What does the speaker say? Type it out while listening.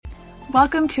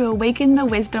Welcome to Awaken the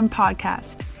Wisdom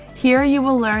podcast. Here you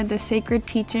will learn the sacred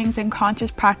teachings and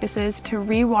conscious practices to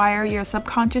rewire your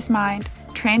subconscious mind,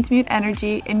 transmute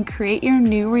energy, and create your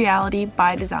new reality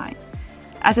by design.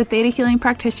 As a theta healing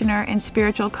practitioner and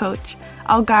spiritual coach,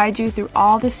 I'll guide you through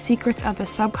all the secrets of the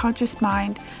subconscious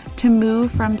mind to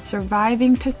move from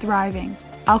surviving to thriving,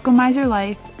 alchemize your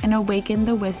life, and awaken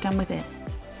the wisdom within.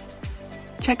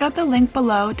 Check out the link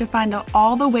below to find out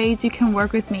all the ways you can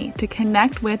work with me to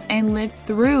connect with and live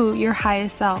through your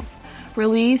highest self,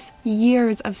 release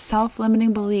years of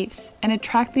self-limiting beliefs, and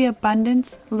attract the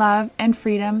abundance, love, and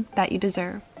freedom that you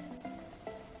deserve.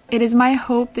 It is my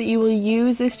hope that you will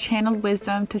use this channeled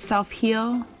wisdom to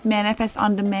self-heal, manifest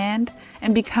on demand,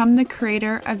 and become the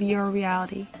creator of your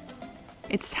reality.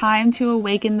 It's time to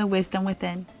awaken the wisdom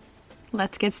within.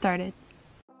 Let's get started.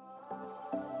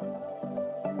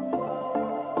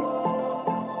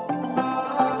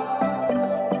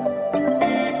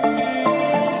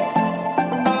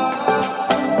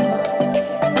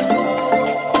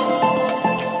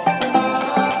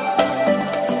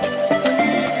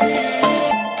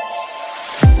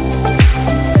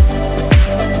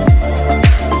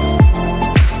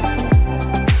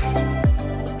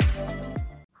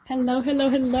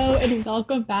 Hello, and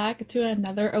welcome back to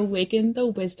another Awaken the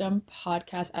Wisdom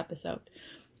podcast episode.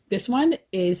 This one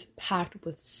is packed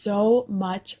with so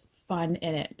much fun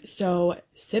in it. So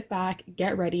sit back,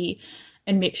 get ready,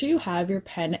 and make sure you have your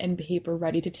pen and paper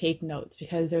ready to take notes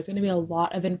because there's going to be a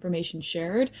lot of information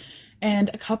shared and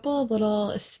a couple of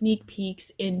little sneak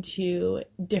peeks into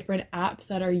different apps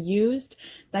that are used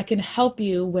that can help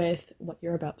you with what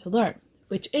you're about to learn,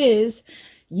 which is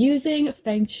using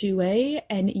Feng Shui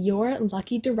and your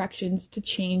lucky directions to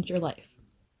change your life.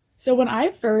 So when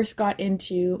I first got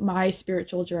into my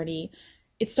spiritual journey,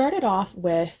 it started off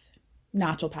with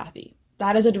naturopathy.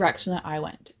 That is a direction that I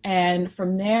went. And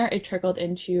from there, it trickled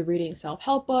into reading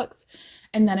self-help books.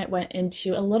 And then it went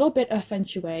into a little bit of Feng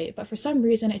Shui, but for some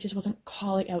reason, it just wasn't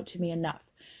calling out to me enough.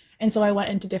 And so I went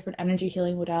into different energy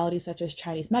healing modalities such as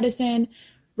Chinese medicine,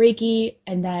 Reiki,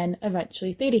 and then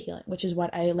eventually theta healing, which is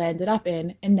what I landed up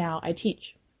in, and now I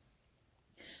teach.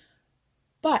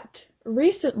 But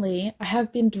recently, I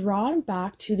have been drawn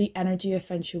back to the energy of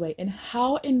Feng Shui and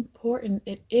how important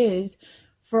it is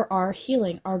for our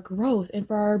healing, our growth, and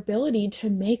for our ability to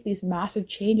make these massive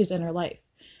changes in our life.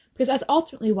 Because that's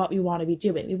ultimately what we want to be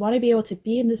doing. We want to be able to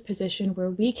be in this position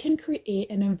where we can create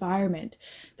an environment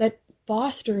that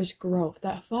fosters growth,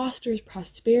 that fosters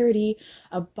prosperity,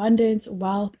 abundance,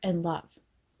 wealth, and love.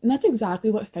 And that's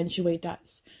exactly what Feng Shui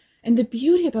does. And the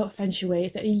beauty about Feng Shui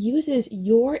is that it uses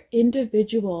your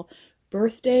individual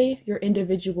birthday, your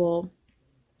individual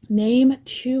name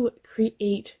to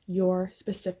create your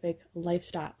specific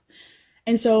lifestyle.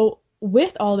 And so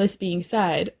with all this being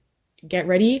said, get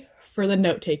ready for the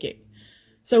note taking.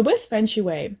 So with Feng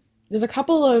Shui, there's a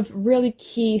couple of really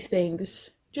key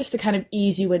things just to kind of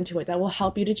ease you into it that will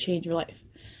help you to change your life.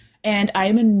 And I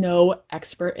am no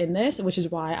expert in this, which is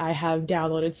why I have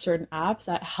downloaded certain apps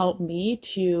that help me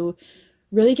to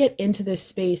really get into this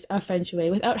space of Feng Shui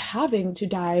without having to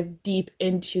dive deep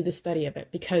into the study of it.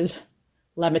 Because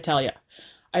let me tell you,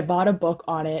 I bought a book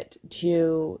on it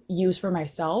to use for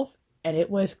myself, and it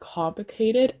was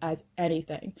complicated as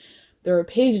anything. There were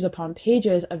pages upon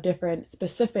pages of different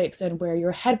specifics and where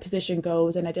your head position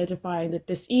goes and identifying the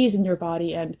dis-ease in your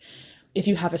body and if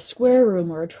you have a square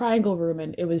room or a triangle room,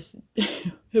 and it was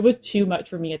it was too much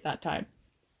for me at that time.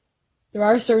 There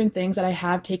are certain things that I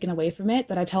have taken away from it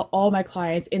that I tell all my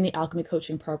clients in the Alchemy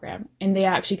Coaching Program, and they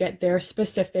actually get their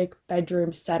specific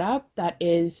bedroom setup that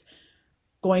is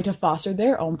going to foster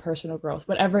their own personal growth,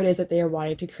 whatever it is that they are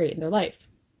wanting to create in their life.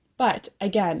 But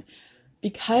again,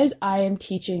 because I am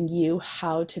teaching you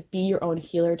how to be your own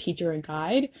healer, teacher, and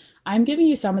guide, I'm giving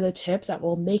you some of the tips that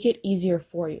will make it easier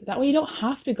for you. That way you don't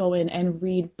have to go in and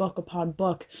read book upon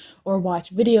book or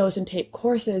watch videos and take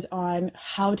courses on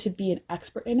how to be an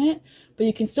expert in it, but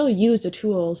you can still use the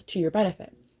tools to your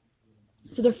benefit.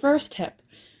 So the first tip,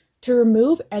 to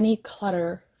remove any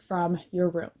clutter from your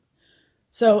room.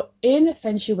 So in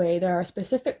Feng Shui, there are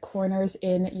specific corners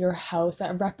in your house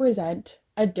that represent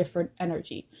a different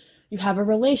energy. You have a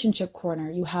relationship corner,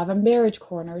 you have a marriage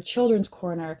corner, a children's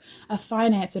corner, a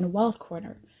finance and wealth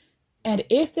corner. And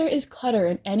if there is clutter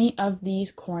in any of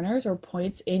these corners or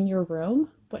points in your room,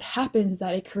 what happens is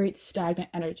that it creates stagnant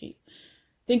energy.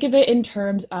 Think of it in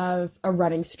terms of a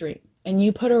running stream, and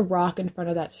you put a rock in front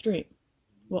of that stream.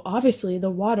 Well, obviously the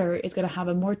water is going to have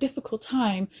a more difficult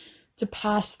time to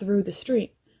pass through the stream.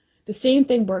 The same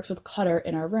thing works with clutter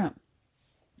in our room.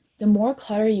 The more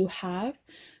clutter you have,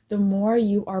 the more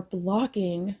you are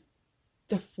blocking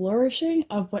the flourishing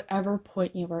of whatever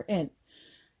point you are in.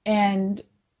 And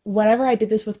whenever I did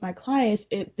this with my clients,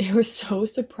 they were so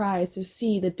surprised to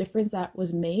see the difference that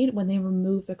was made when they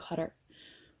removed the clutter.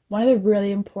 One of the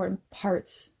really important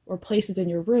parts or places in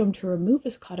your room to remove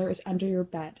this clutter is under your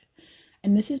bed.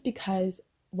 And this is because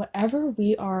whatever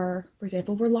we are, for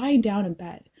example, we're lying down in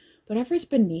bed, whatever is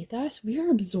beneath us, we are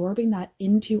absorbing that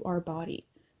into our body.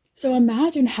 So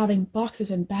imagine having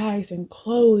boxes and bags and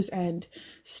clothes and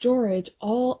storage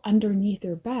all underneath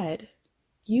your bed.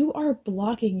 You are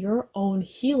blocking your own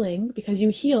healing because you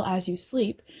heal as you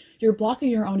sleep. You're blocking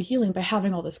your own healing by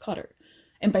having all this clutter.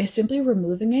 And by simply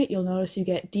removing it, you'll notice you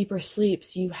get deeper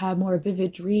sleeps, you have more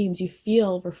vivid dreams, you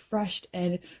feel refreshed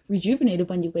and rejuvenated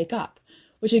when you wake up,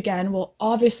 which again will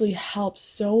obviously help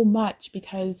so much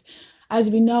because,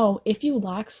 as we know, if you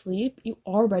lack sleep, you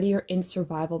already are in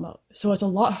survival mode. So it's a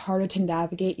lot harder to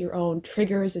navigate your own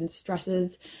triggers and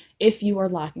stresses if you are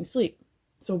lacking sleep.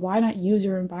 So why not use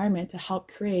your environment to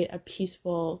help create a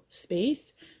peaceful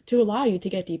space to allow you to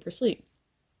get deeper sleep?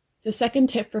 The second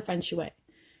tip for Feng Shui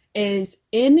is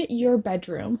in your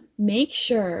bedroom, make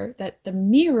sure that the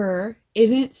mirror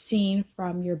isn't seen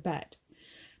from your bed.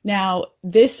 Now,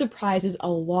 this surprises a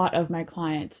lot of my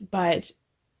clients, but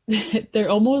they're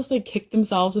almost like kick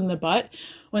themselves in the butt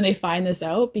when they find this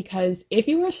out, because if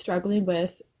you are struggling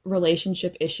with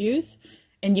relationship issues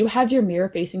and you have your mirror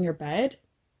facing your bed,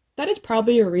 that is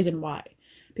probably a reason why.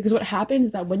 Because what happens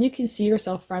is that when you can see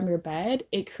yourself from your bed,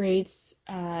 it creates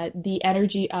the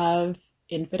energy of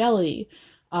infidelity,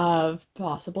 of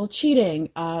possible cheating,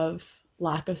 of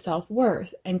lack of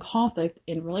self-worth, and conflict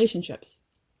in relationships.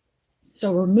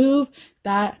 So remove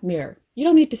that mirror. You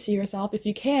don't need to see yourself. If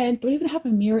you can, don't even have a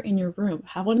mirror in your room.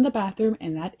 Have one in the bathroom,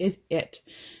 and that is it.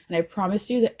 And I promise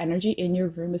you the energy in your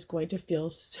room is going to feel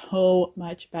so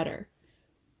much better.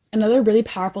 Another really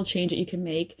powerful change that you can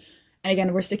make, and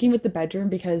again, we're sticking with the bedroom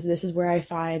because this is where I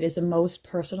find is the most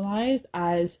personalized,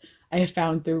 as I have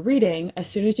found through reading. As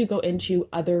soon as you go into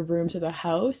other rooms of the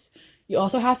house, you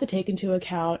also have to take into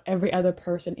account every other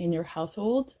person in your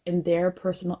household and their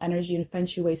personal energy and Feng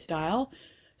Shui style.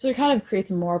 So it kind of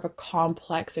creates more of a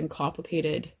complex and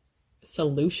complicated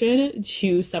solution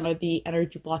to some of the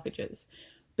energy blockages.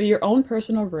 But your own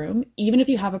personal room, even if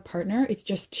you have a partner, it's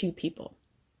just two people.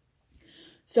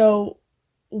 So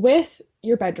with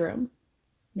your bedroom,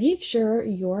 make sure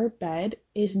your bed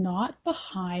is not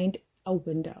behind a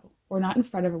window or not in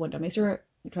front of a window. Make sure,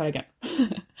 try it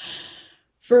again.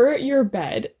 For your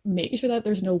bed, make sure that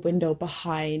there's no window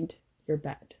behind your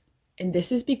bed. And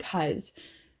this is because,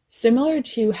 similar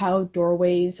to how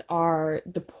doorways are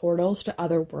the portals to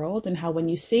other worlds, and how when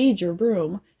you sage your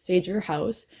room, sage your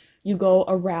house, you go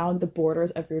around the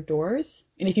borders of your doors.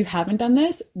 And if you haven't done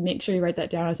this, make sure you write that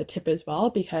down as a tip as well,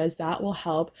 because that will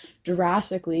help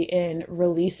drastically in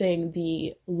releasing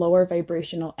the lower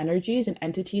vibrational energies and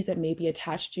entities that may be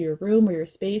attached to your room or your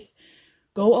space.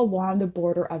 Go along the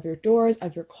border of your doors,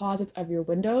 of your closets, of your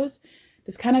windows.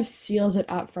 This kind of seals it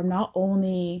up from not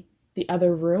only the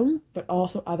other room, but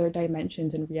also other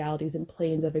dimensions and realities and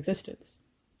planes of existence.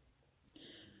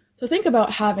 So think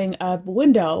about having a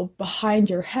window behind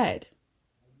your head.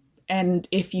 And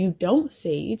if you don't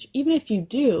sage, even if you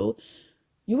do,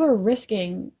 you are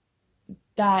risking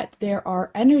that there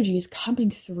are energies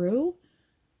coming through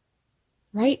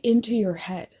right into your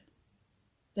head,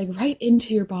 like right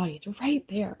into your body. It's right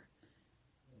there.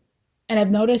 And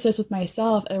I've noticed this with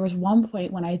myself. There was one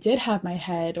point when I did have my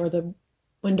head or the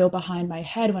window behind my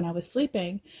head when I was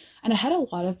sleeping, and I had a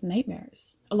lot of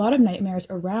nightmares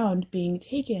around being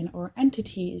taken or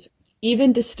entities,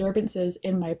 even disturbances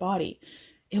in my body.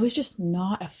 It was just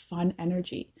not a fun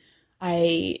energy.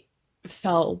 I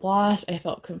felt lost, I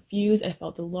felt confused, I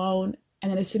felt alone.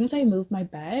 And then as soon as I moved my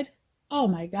bed, oh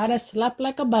my God, I slept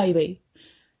like a baby.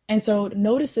 And so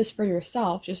notice this for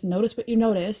yourself. Just notice what you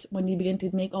notice when you begin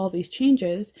to make all these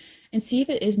changes, and see if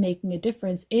it is making a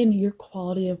difference in your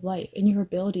quality of life, in your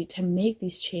ability to make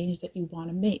these changes that you want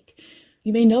to make.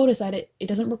 You may notice that it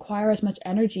doesn't require as much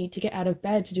energy to get out of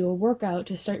bed, to do a workout,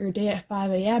 to start your day at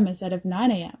 5 a.m. instead of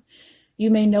 9 a.m.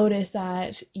 You may notice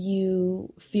that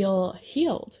you feel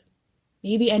healed.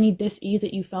 Maybe any dis-ease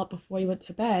that you felt before you went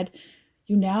to bed,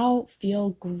 you now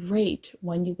feel great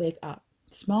when you wake up.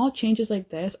 Small changes like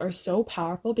this are so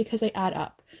powerful because they add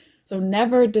up. So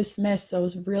never dismiss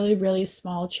those really, really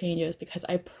small changes, because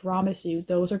I promise you,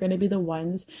 those are going to be the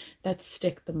ones that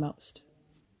stick the most.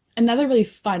 Another really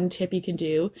fun tip you can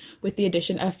do with the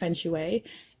addition of Feng Shui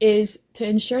is to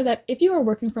ensure that if you are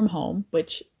working from home,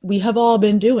 which we have all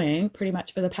been doing pretty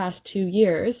much for the past 2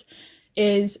 years,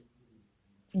 is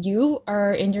you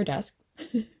are in your desk.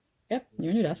 Yep,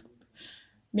 you're in your desk.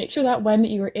 Make sure that when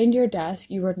you are in your desk,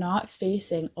 you are not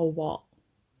facing a wall.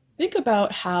 Think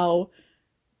about how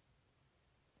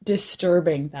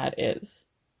disturbing that is.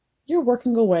 You're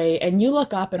working away and you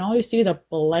look up and all you see is a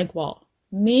blank wall.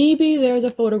 Maybe there's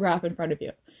a photograph in front of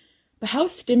you. But how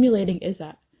stimulating is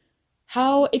that?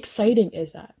 How exciting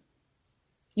is that?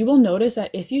 You will notice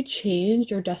that if you change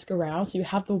your desk around so you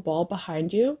have the wall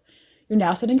behind you, you're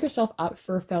now setting yourself up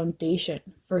for foundation,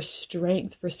 for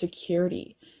strength, for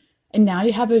security. And now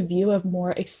you have a view of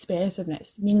more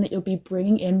expansiveness, meaning that you'll be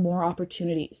bringing in more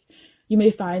opportunities. You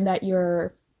may find that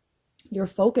your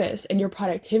focus and your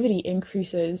productivity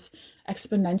increases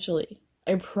exponentially.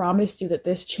 I promise you that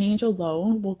this change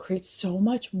alone will create so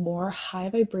much more high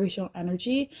vibrational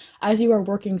energy as you are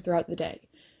working throughout the day.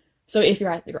 So if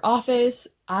you're at your office,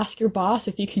 ask your boss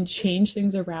if you can change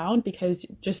things around, because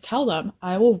just tell them,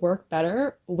 I will work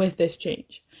better with this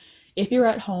change. If you're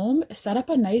at home, set up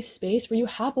a nice space where you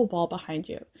have a wall behind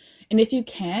you. And if you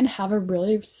can, have a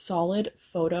really solid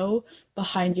photo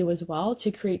behind you as well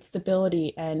to create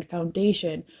stability and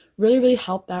foundation, really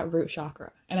help that root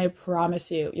chakra. And I promise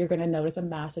you, you're going to notice a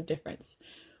massive difference.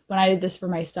 When I did this for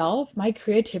myself, my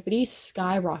creativity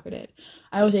skyrocketed.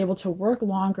 I was able to work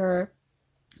longer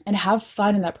and have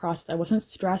fun in that process. I wasn't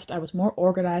stressed. I was more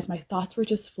organized. My thoughts were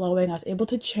just flowing. I was able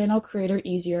to channel creator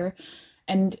easier.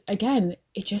 And again,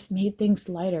 it just made things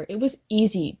lighter. It was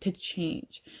easy to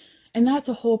change. And that's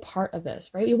a whole part of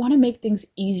this, right? We want to make things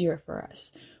easier for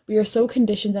us. We are so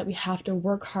conditioned that we have to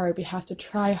work hard. We have to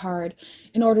try hard.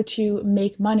 In order to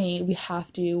make money, we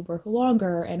have to work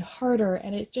longer and harder.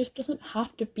 And it just doesn't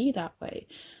have to be that way.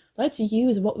 Let's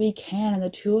use what we can and the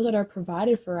tools that are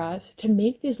provided for us to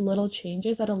make these little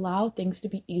changes that allow things to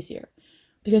be easier.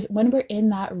 Because when we're in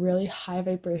that really high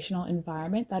vibrational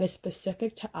environment that is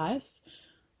specific to us,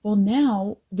 well,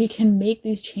 now we can make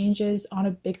these changes on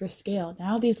a bigger scale.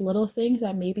 Now these little things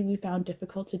that maybe we found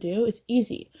difficult to do is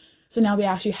easy. So now we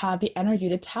actually have the energy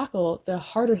to tackle the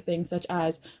harder things, such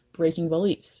as breaking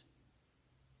beliefs.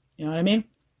 You know what I mean?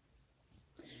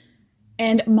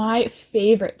 And my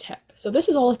favorite tip. So this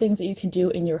is all the things that you can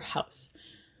do in your house.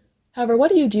 However,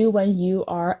 what do you do when you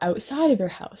are outside of your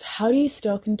house? How do you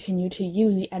still continue to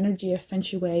use the energy of Feng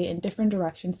Shui in different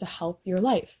directions to help your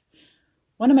life?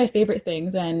 One of my favorite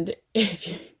things, and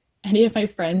any of my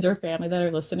friends or family that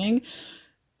are listening,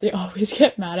 they always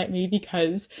get mad at me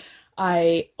because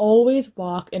I always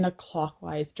walk in a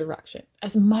clockwise direction.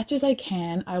 As much as I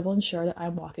can, I will ensure that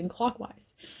I'm walking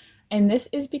clockwise. And this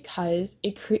is because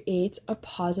it creates a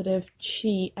positive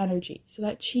chi energy. So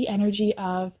that chi energy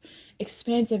of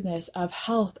expansiveness, of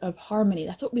health, of harmony,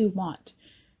 that's what we want.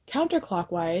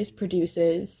 Counterclockwise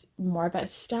produces more of that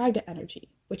stagnant energy,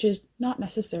 which is not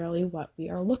necessarily what we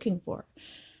are looking for.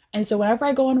 And so whenever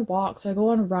I go on walks, or I go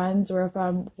on runs, or if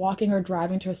I'm walking or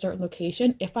driving to a certain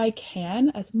location, if I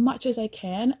can, as much as I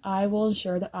can, I will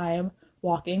ensure that I am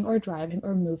walking or driving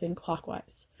or moving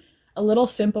clockwise. A little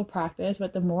simple practice,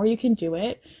 but the more you can do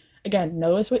it, again,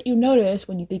 notice what you notice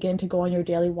when you begin to go on your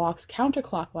daily walks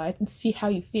counterclockwise and see how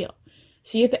you feel.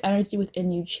 See if the energy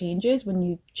within you changes when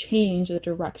you change the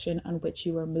direction on which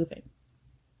you are moving.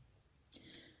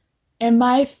 And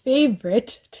my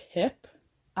favorite tip,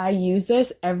 I use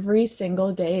this every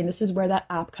single day, and this is where that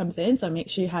app comes in, so make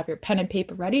sure you have your pen and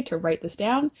paper ready to write this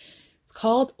down. It's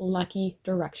called Lucky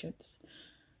Directions.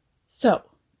 So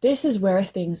this is where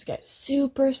things get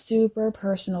super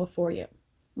personal for you.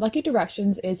 Lucky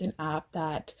Directions is an app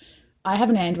that I have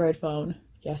an Android phone.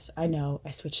 Yes, I know,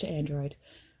 I switched to Android.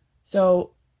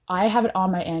 So I have it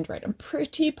on my Android. I'm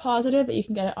pretty positive that you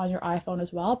can get it on your iPhone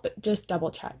as well, but just double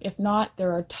check. If not,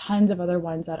 there are tons of other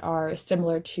ones that are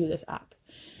similar to this app.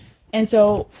 And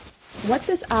so what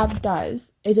this app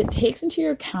does is it takes into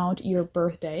your account your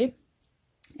birthday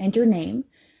and your name,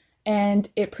 and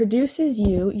it produces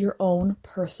you your own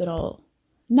personal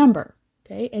number,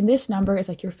 okay? And this number is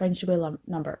like your Feng Shui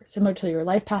number, similar to your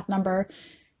life path number.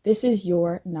 This is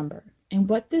your number. And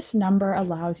what this number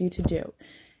allows you to do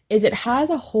is it has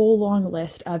a whole long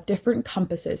list of different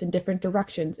compasses and different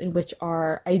directions in which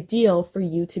are ideal for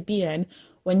you to be in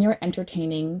when you're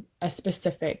entertaining a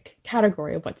specific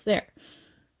category of what's there.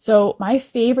 So my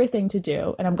favorite thing to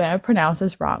do, and I'm going to pronounce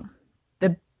this wrong,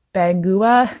 the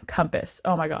Bangua compass.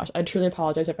 Oh my gosh, I truly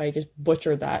apologize if I just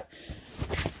butchered that.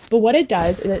 But what it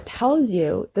does is it tells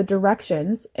you the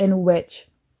directions in which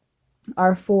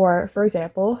are for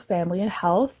example, family and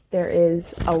health. There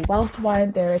is a wealth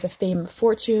one, there is a fame and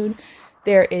fortune,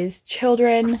 there is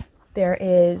children, there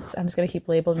is, I'm just going to keep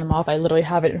labeling them off. I literally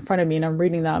have it in front of me and I'm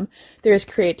reading them. There is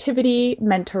creativity,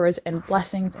 mentors, and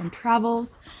blessings and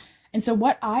travels. And so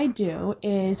what I do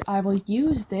is I will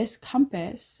use this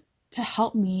compass to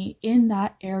help me in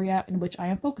that area in which I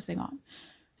am focusing on.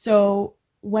 So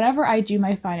whenever I do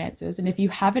my finances, and if you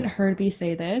haven't heard me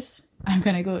say this, I'm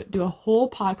going to go do a whole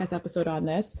podcast episode on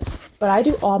this, but I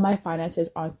do all my finances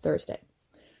on Thursday.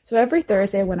 So every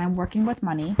Thursday when I'm working with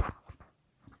money,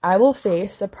 I will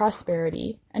face the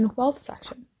prosperity and wealth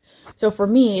section. So for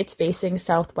me, it's facing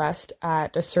southwest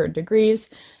at a certain degrees,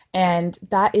 and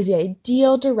that is the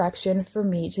ideal direction for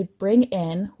me to bring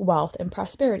in wealth and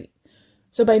prosperity.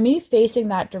 So by me facing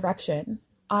that direction,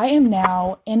 I am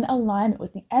now in alignment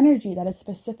with the energy that is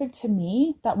specific to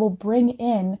me that will bring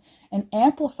in and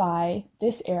amplify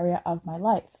this area of my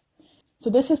life. So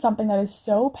this is something that is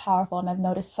so powerful, and I've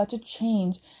noticed such a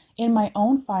change in my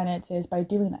own finances by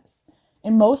doing this.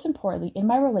 And most importantly, in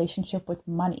my relationship with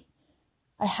money.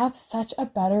 I have such a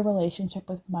better relationship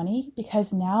with money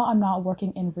because now I'm not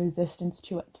working in resistance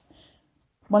to it.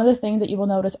 One of the things that you will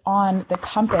notice on the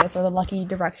compass, or the Lucky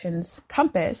Directions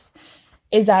compass,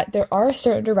 is that there are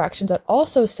certain directions that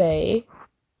also say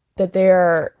that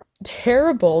they're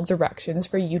terrible directions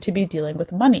for you to be dealing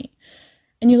with money.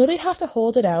 And you literally have to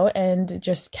hold it out and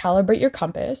just calibrate your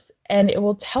compass, and it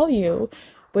will tell you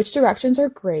which directions are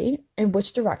great and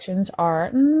which directions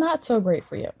are not so great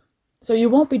for you. So you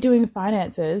won't be doing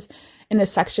finances in a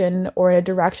section or in a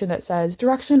direction that says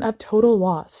direction of total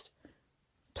loss.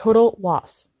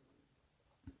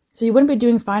 So you wouldn't be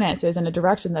doing finances in a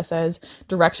direction that says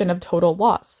direction of total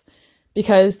loss,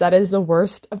 because that is the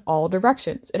worst of all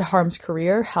directions. It harms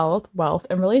career, health, wealth,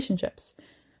 and relationships.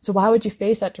 So why would you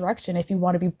face that direction if you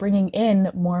want to be bringing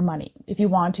in more money, if you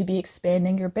want to be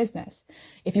expanding your business,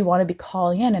 if you want to be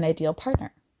calling in an ideal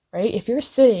partner, right? If you're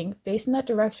sitting facing that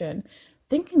direction,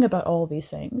 thinking about all these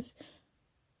things,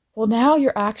 well, now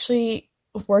you're actually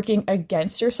working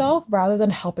against yourself rather than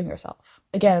helping yourself.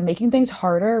 Again, making things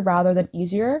harder rather than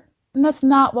easier. And that's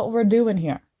not what we're doing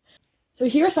here. So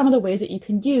here are some of the ways that you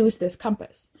can use this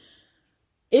compass.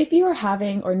 If you are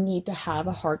having or need to have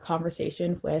a hard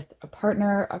conversation with a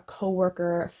partner, a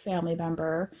coworker, a family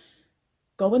member,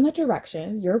 go in the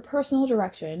direction, your personal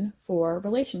direction for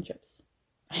relationships.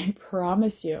 I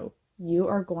promise you, you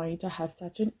are going to have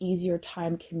such an easier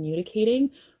time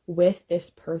communicating with this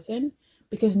person,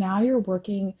 because now you're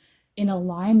working in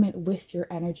alignment with your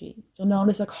energy. You'll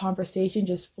notice a conversation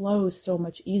just flows so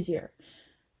much easier.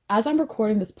 As I'm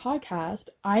recording this podcast,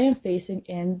 I am facing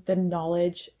in the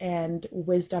knowledge and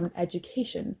wisdom and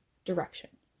education direction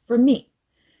for me.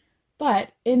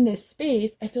 But in this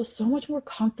space, I feel so much more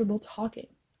comfortable talking.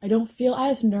 I don't feel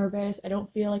as nervous. I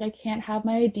don't feel like I can't have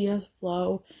my ideas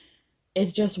flow.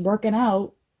 It's just working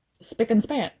out spick and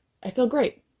span. I feel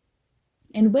great.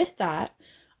 And with that,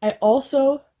 I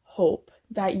also hope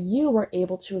that you are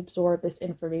able to absorb this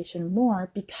information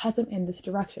more because I'm in this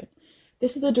direction.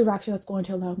 This is a direction that's going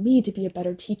to allow me to be a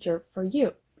better teacher for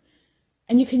you.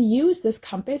 And you can use this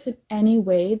compass in any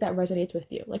way that resonates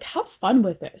with you. Like, have fun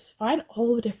with this. Find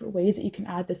all the different ways that you can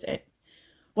add this in.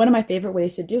 One of my favorite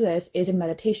ways to do this is in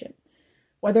meditation.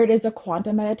 Whether it is a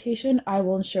quantum meditation, I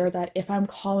will ensure that if I'm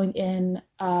calling in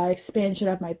expansion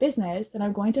of my business, then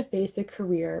I'm going to face the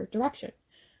career direction.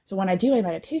 So when I do my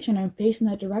meditation, I'm facing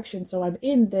that direction. So I'm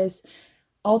in this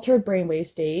altered brainwave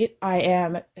state. I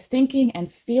am thinking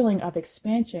and feeling of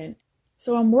expansion.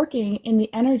 So I'm working in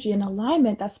the energy and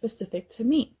alignment that's specific to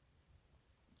me.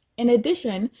 In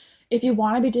addition, if you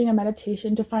want to be doing a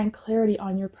meditation to find clarity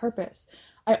on your purpose,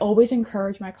 I always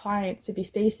encourage my clients to be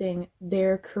facing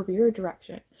their career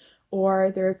direction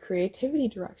or their creativity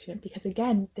direction, because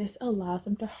again, this allows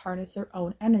them to harness their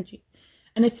own energy.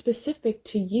 And it's specific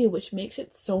to you, which makes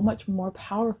it so much more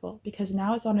powerful, because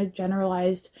now it's on a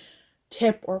generalized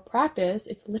tip or practice.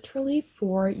 It's literally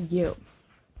for you.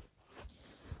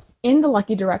 In the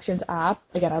Lucky Directions app,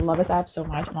 again, I love this app so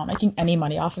much. I'm not making any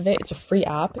money off of it. It's a free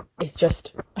app. It's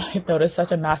just, I've noticed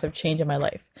such a massive change in my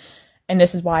life. And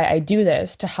this is why I do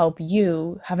this, to help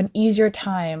you have an easier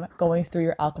time going through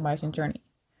your alchemizing journey.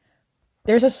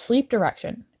 There's a sleep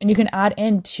direction, and you can add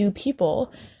in 2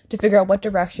 people to figure out what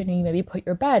direction you maybe put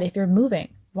your bed if you're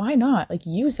moving. Why not? Like,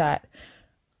 use that.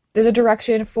 There's a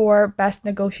direction for best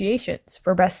negotiations,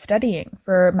 for best studying,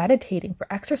 for meditating, for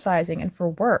exercising, and for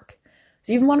work.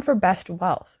 There's even one for best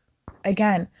wealth.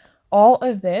 Again, all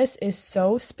of this is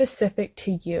so specific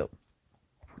to you.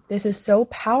 This is so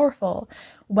powerful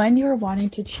when you're wanting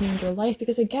to change your life,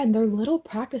 because again, they're little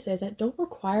practices that don't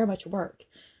require much work.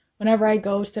 Whenever I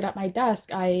go sit at my desk,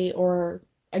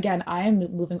 Again, I am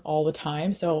moving all the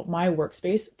time, so my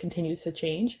workspace continues to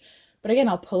change. But again,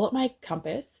 I'll pull up my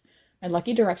compass, my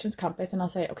Lucky Directions compass, and I'll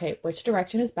say, okay, which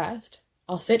direction is best?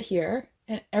 I'll sit here,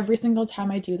 and every single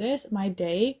time I do this, my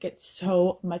day gets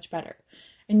so much better.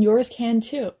 And yours can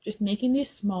too, just making these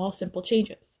small, simple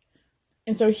changes.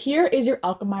 And so here is your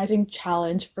alchemizing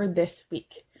challenge for this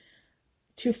week.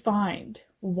 To find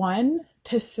 1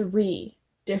 to 3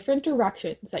 different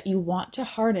directions that you want to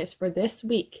harness for this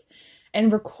week,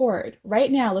 and record right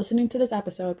now, listening to this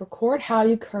episode, record how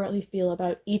you currently feel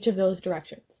about each of those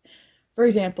directions. For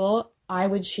example, I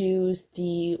would choose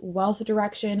the wealth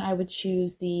direction, I would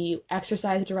choose the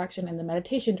exercise direction, and the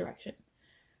meditation direction.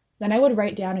 Then I would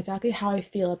write down exactly how I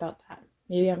feel about that.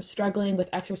 Maybe I'm struggling with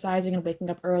exercising and waking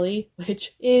up early,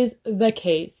 which is the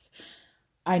case.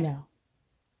 I know,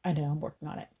 I'm working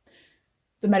on it.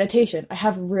 The meditation, I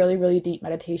have really, really deep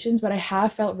meditations, but I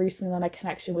have felt recently that my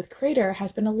connection with Creator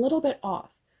has been a little bit off.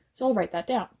 So I'll write that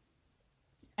down.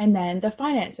 And then the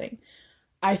financing.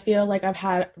 I feel like I've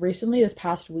had recently this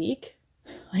past week,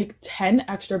 like 10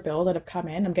 extra bills that have come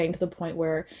in. I'm getting to the point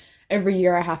where every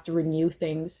year I have to renew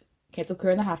things. Cancel,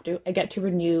 clear, and the have to. I get to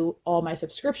renew all my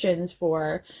subscriptions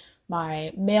for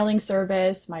my mailing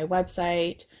service, my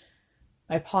website,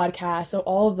 my podcast. So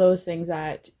all of those things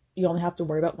that you only have to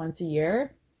worry about once a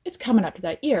year, it's coming up to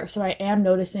that year. So I am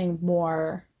noticing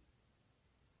more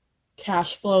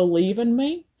cash flow leaving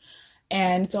me.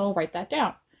 And so I'll write that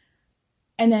down.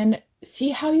 And then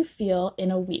see how you feel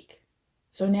in a week.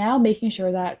 So now making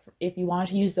sure that if you want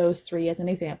to use those 3 as an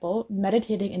example,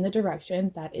 meditating in the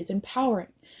direction that is empowering.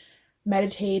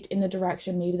 Meditate in the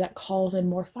direction maybe that calls in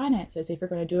more finances if you're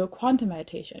going to do a quantum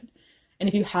meditation. And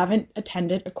if you haven't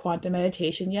attended a quantum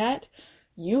meditation yet,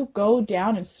 you go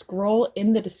down and scroll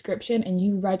in the description and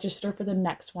you register for the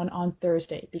next one on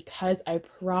Thursday, because I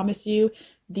promise you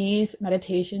these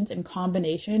meditations in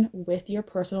combination with your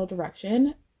personal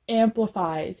direction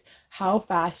amplifies how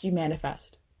fast you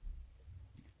manifest.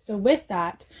 So with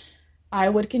that, I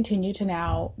would continue to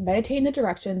now meditate in the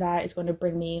direction that is going to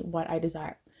bring me what I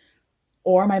desire,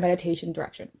 or my meditation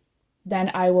direction. Then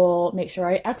I will make sure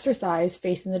I exercise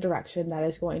facing the direction that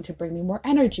is going to bring me more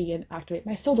energy and activate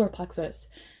my solar plexus.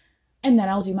 And then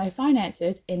I'll do my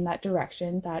finances in that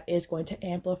direction that is going to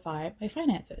amplify my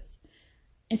finances.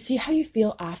 And see how you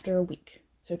feel after a week.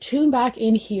 So tune back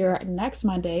in here next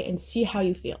Monday and see how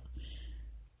you feel.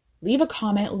 Leave a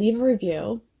comment, leave a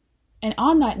review. And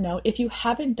on that note, if you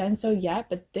haven't done so yet,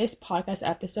 but this podcast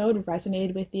episode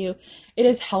resonated with you, it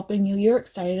is helping you, you're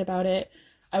excited about it,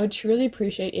 I would truly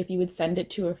appreciate if you would send it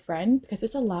to a friend, because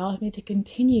this allows me to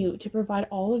continue to provide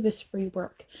all of this free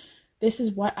work. This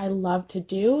is what I love to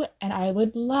do, and I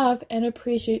would love and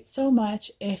appreciate so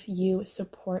much if you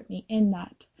support me in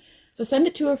that. So send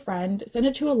it to a friend, send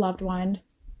it to a loved one,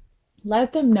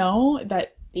 let them know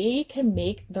that they can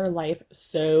make their life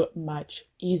so much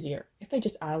easier if they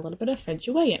just add a little bit of feng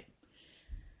shui in.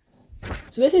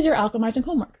 So this is your alchemizing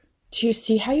homework, to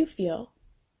see how you feel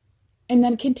and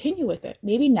then continue with it.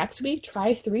 Maybe next week,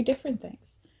 try 3 different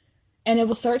things. And it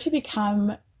will start to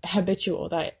become habitual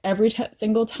that every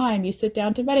single time you sit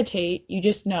down to meditate, you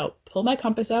just know, pull my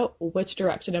compass out, which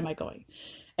direction am I going?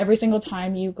 Every single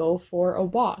time you go for a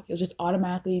walk, you'll just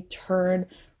automatically turn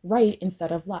right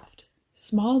instead of left.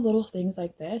 Small little things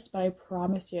like this, but I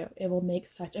promise you, it will make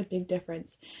such a big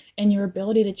difference in your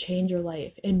ability to change your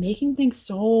life and making things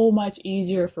so much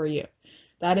easier for you.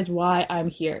 That is why I'm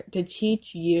here, to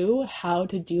teach you how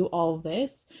to do all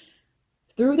this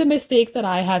through the mistakes that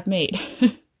I have made.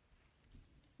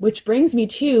 Which brings me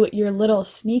to your little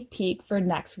sneak peek for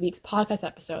next week's podcast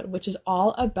episode, which is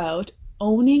all about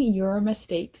owning your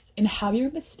mistakes and how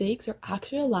your mistakes are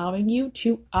actually allowing you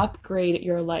to upgrade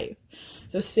your life.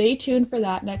 So stay tuned for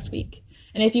that next week.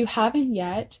 And if you haven't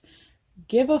yet,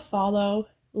 give a follow,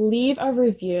 leave a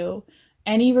review.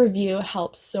 Any review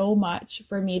helps so much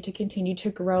for me to continue to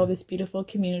grow this beautiful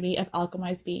community of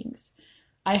alchemized beings.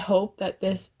 I hope that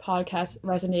this podcast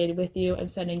resonated with you. I'm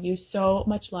sending you so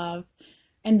much love,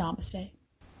 and namaste.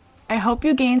 I hope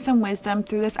you gained some wisdom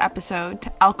through this episode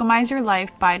to alchemize your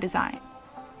life by design.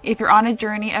 If you're on a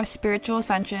journey of spiritual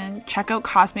ascension, check out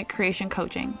Cosmic Creation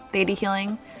Coaching, Lady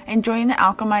Healing, and join the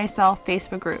Alchemized Self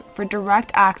Facebook group for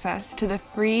direct access to the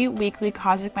free weekly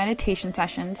cosmic meditation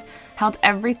sessions held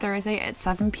every Thursday at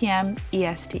 7 p.m.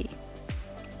 EST.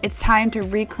 It's time to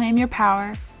reclaim your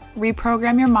power,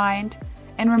 reprogram your mind,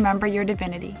 and remember your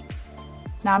divinity.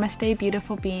 Namaste,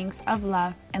 beautiful beings of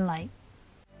love and light.